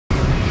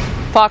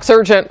Fox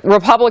Urgent,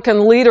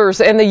 Republican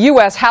leaders in the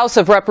U.S. House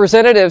of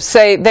Representatives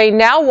say they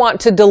now want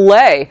to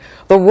delay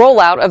the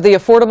rollout of the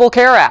Affordable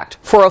Care Act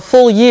for a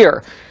full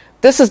year.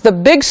 This is the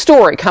big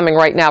story coming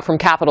right now from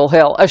Capitol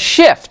Hill, a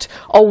shift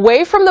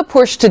away from the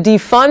push to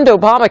defund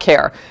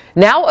Obamacare.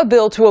 Now a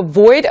bill to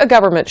avoid a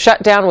government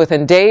shutdown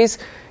within days,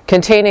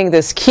 containing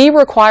this key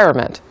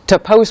requirement to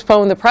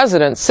postpone the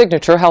president's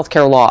signature health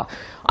care law.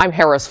 I'm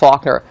Harris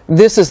Faulkner.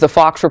 This is the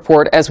Fox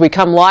Report as we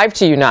come live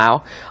to you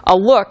now, a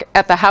look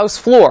at the House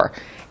floor.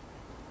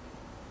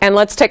 And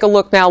let's take a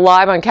look now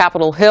live on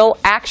Capitol Hill.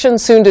 Action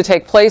soon to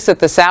take place at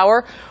this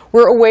hour.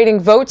 We're awaiting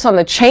votes on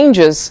the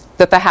changes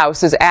that the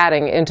House is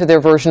adding into their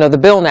version of the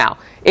bill now.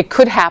 It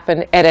could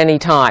happen at any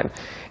time.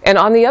 And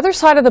on the other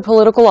side of the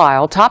political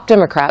aisle, top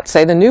Democrats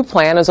say the new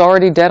plan is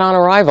already dead on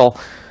arrival.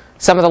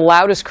 Some of the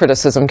loudest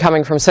criticism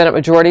coming from Senate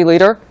Majority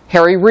Leader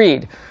Harry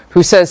Reid,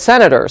 who says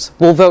senators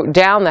will vote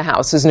down the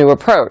House's new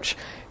approach.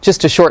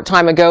 Just a short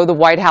time ago, the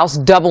White House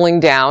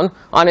doubling down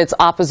on its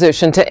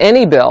opposition to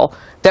any bill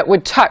that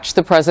would touch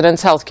the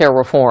president's health care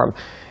reform.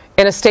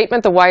 In a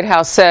statement, the White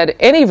House said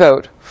any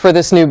vote for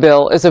this new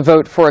bill is a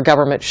vote for a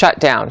government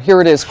shutdown.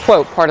 Here it is,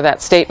 quote, part of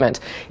that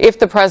statement. If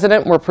the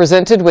president were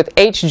presented with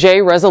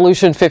H.J.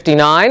 Resolution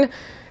 59,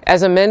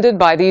 as amended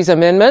by these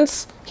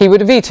amendments, he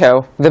would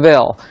veto the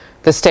bill.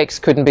 The stakes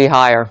couldn't be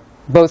higher.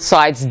 Both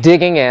sides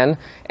digging in,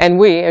 and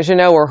we, as you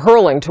know, are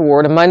hurling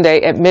toward a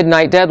Monday at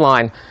midnight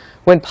deadline,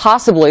 when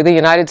possibly the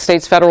United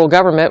States federal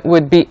government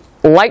would be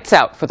lights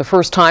out for the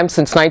first time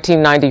since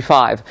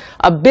 1995.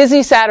 A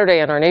busy Saturday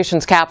in our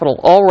nation's capital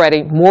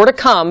already. More to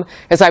come,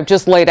 as I've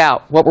just laid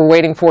out what we're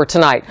waiting for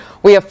tonight.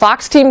 We have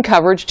Fox team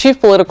coverage, Chief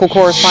Political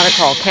Correspondent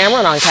Carl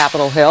Cameron on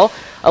Capitol Hill,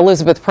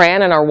 Elizabeth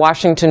Pran in our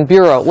Washington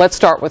bureau. Let's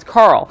start with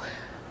Carl.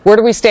 Where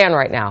do we stand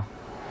right now?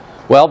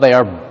 Well, they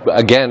are,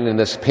 again, in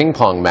this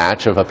ping-pong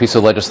match of a piece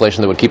of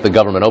legislation that would keep the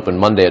government open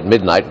Monday at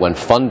midnight when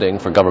funding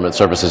for government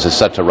services is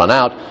set to run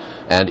out.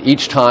 And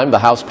each time the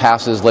House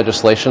passes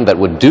legislation that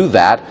would do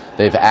that,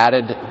 they've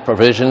added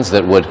provisions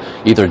that would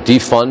either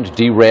defund,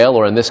 derail,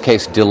 or in this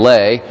case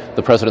delay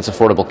the President's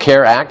Affordable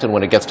Care Act. And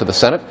when it gets to the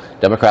Senate,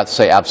 Democrats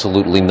say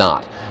absolutely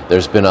not.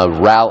 There's been a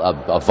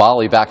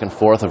volley back and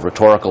forth of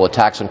rhetorical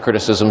attacks and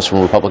criticisms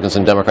from Republicans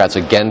and Democrats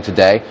again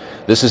today.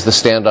 This is the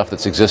standoff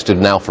that's existed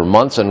now for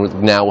months, and with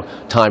now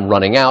time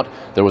running out,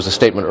 there was a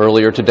statement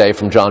earlier today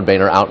from John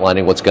Boehner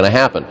outlining what's going to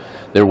happen.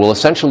 There will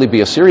essentially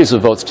be a series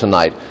of votes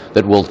tonight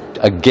that will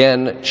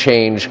again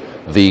change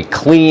the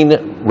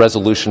clean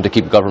resolution to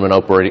keep government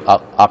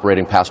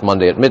operating past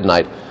Monday at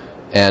midnight,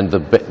 and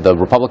the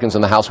Republicans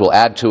in the House will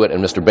add to it,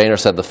 and Mr. Boehner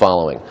said the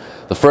following.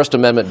 The First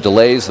Amendment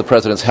delays the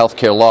President's health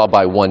care law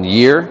by 1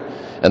 year,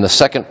 and the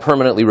second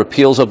permanently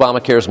repeals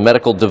Obamacare's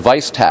medical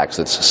device tax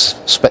that's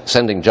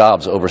sending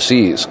jobs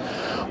overseas.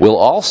 We'll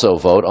also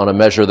vote on a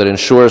measure that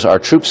ensures our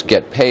troops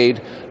get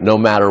paid no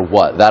matter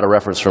what. That a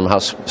reference from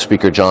House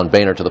Speaker John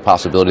Boehner to the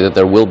possibility that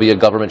there will be a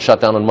government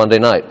shutdown on Monday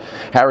night.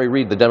 Harry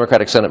Reid, the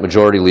Democratic Senate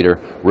Majority Leader,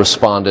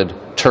 responded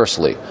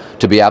tersely.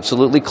 To be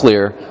absolutely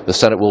clear, the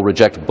Senate will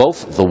reject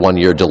both the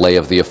one-year delay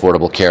of the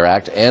Affordable Care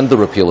Act and the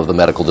repeal of the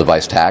medical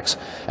device tax.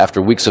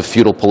 After weeks of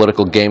futile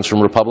political games from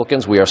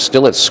Republicans, we are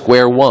still at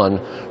square one.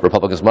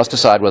 Republicans must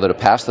decide whether to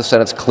pass the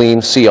Senate's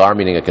clean CR,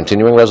 meaning a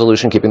continuing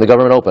resolution keeping the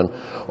government open,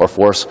 or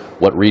force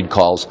what Reid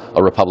calls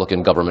a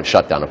Republican government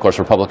shutdown. Of course,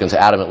 Republicans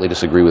adamantly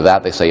disagree with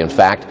that. They say, in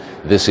fact,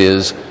 this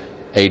is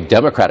a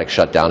Democratic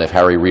shutdown if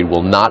Harry Reid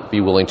will not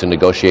be willing to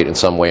negotiate in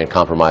some way and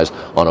compromise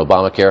on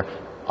Obamacare,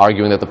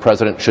 arguing that the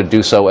president should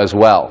do so as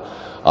well.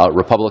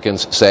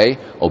 Republicans say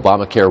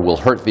Obamacare will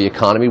hurt the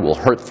economy, will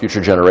hurt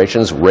future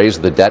generations, raise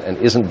the debt, and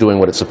isn't doing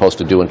what it's supposed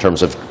to do in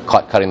terms of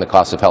cutting the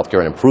cost of health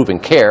care and improving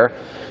care.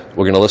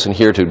 We're going to listen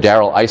here to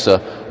Darrell Issa,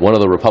 one of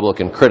the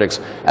Republican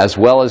critics, as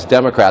well as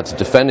Democrats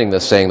defending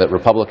this, saying that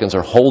Republicans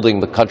are holding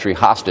the country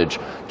hostage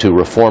to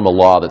reform a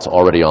law that's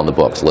already on the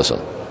books. Listen.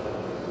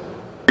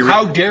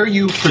 How dare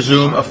you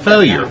presume a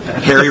failure?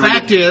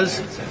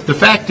 The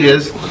fact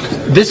is,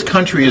 this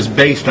country is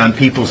based on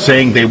people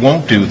saying they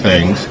won't do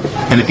things,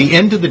 and at the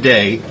end of the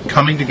day,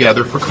 coming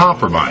together for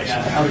compromise.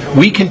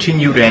 We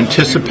continue to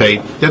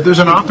anticipate that there's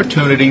an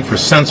opportunity for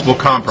sensible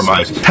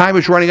compromise. Time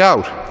is running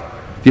out.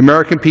 The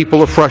American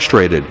people are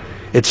frustrated.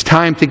 It's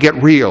time to get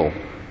real.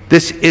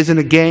 This isn't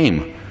a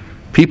game.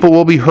 People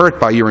will be hurt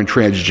by your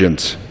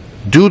intransigence.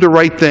 Do the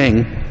right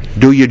thing.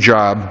 Do your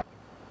job.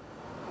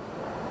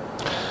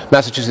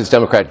 Massachusetts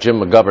Democrat Jim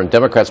McGovern.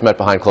 Democrats met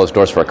behind closed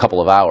doors for a couple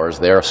of hours.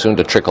 They are soon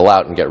to trickle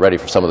out and get ready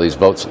for some of these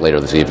votes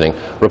later this evening.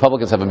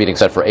 Republicans have a meeting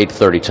set for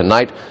 8:30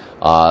 tonight.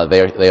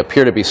 They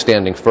appear to be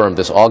standing firm.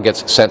 This all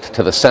gets sent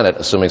to the Senate,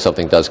 assuming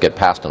something does get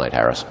passed tonight,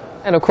 Harris.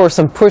 And, of course,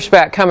 some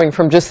pushback coming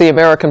from just the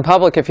American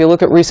public. If you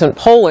look at recent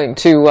polling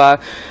to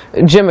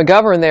Jim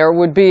McGovern, there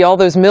would be all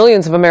those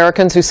millions of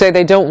Americans who say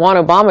they don't want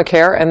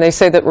Obamacare, and they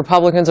say that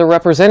Republicans are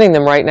representing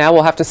them right now.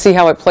 We'll have to see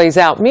how it plays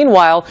out.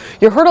 Meanwhile,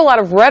 you heard a lot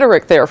of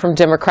rhetoric there from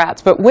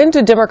Democrats, but when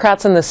do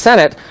Democrats in the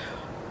Senate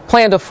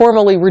plan to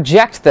formally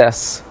reject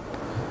this?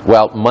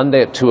 Well,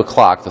 Monday at 2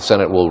 o'clock, the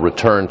Senate will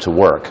return to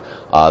work.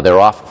 They're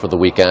off for the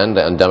weekend,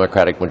 and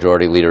Democratic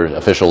Majority Leader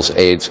officials'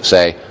 aides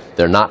say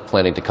they're not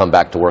planning to come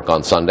back to work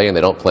on Sunday, and they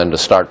don't plan to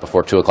start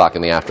before 2 o'clock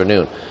in the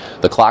afternoon.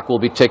 The clock will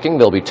be ticking.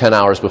 There'll be 10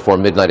 hours before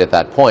midnight at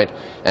that point.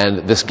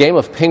 And this game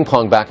of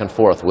ping-pong back and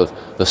forth, with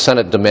the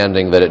Senate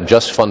demanding that it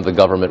just fund the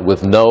government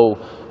with no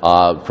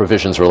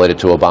provisions related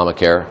to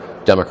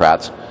Obamacare,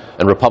 Democrats,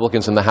 and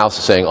Republicans in the House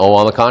saying, oh,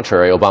 on the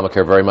contrary,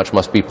 Obamacare very much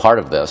must be part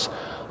of this,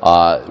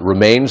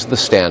 remains the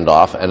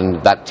standoff. And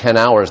in that 10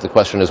 hours, the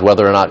question is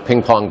whether or not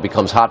ping-pong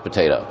becomes hot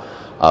potato.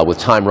 With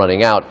time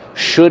running out,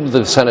 should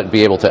the Senate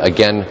be able to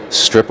again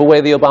strip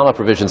away the Obama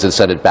provisions and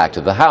send it back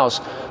to the House?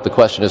 The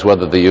question is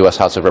whether the U.S.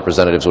 House of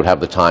Representatives would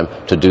have the time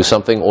to do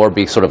something, or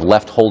be sort of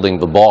left holding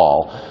the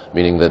ball,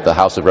 meaning that the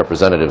House of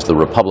Representatives, the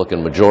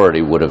Republican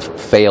majority, would have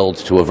failed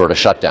to avert a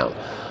shutdown.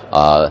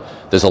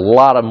 There's a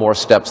lot of more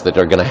steps that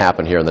are going to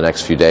happen here in the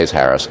next few days,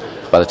 Harris.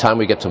 By the time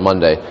we get to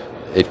Monday,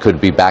 it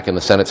could be back in the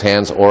Senate's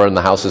hands or in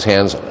the House's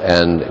hands,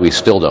 and we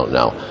still don't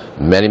know.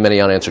 Many, many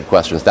unanswered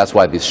questions. That's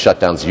why these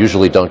shutdowns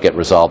usually don't get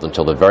resolved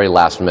until the very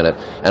last minute,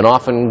 and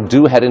often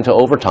do head into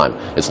overtime.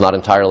 It's not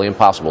entirely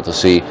impossible to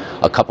see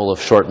a couple of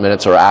short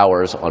minutes or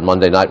hours on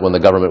Monday night when the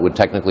government would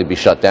technically be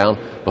shut down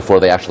before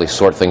they actually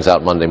sort things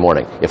out Monday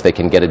morning. If they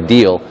can get a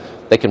deal,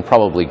 they can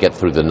probably get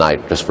through the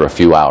night just for a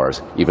few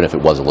hours, even if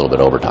it was a little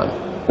bit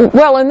overtime.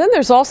 Well, and then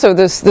there's also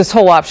this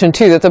whole option,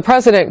 too, that the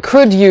president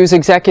could use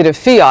executive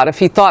fiat if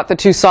he thought the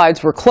two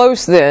sides were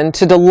close then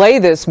to delay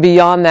this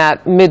beyond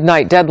that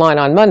midnight deadline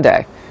on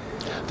Monday.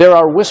 There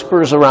are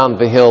whispers around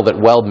the Hill that,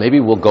 well, maybe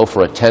we'll go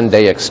for a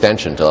 10-day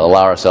extension to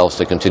allow ourselves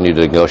to continue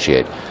to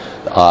negotiate.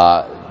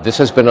 This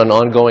has been an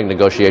ongoing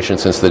negotiation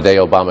since the day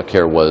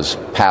Obamacare was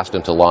passed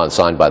into law and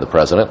signed by the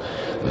president.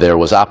 There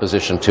was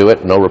opposition to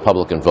it. No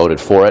Republican voted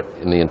for it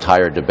in the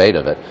entire debate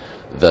of it.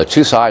 The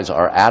two sides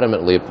are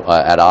adamantly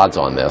at odds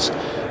on this.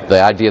 The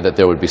idea that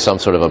there would be some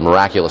sort of a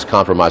miraculous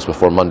compromise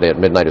before Monday at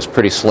midnight is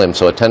pretty slim.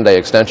 So a 10-day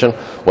extension,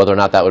 whether or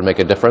not that would make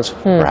a difference,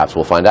 perhaps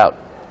we'll find out.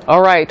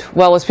 All right.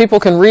 Well, as people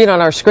can read on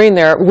our screen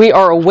there, we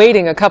are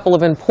awaiting a couple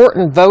of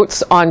important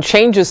votes on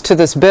changes to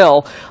this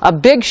bill. A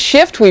big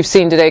shift we've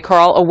seen today,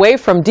 Carl, away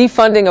from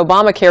defunding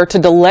Obamacare to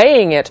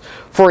delaying it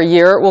for a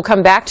year. We'll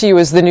come back to you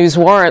as the news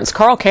warrants.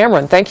 Carl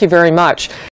Cameron, thank you very much.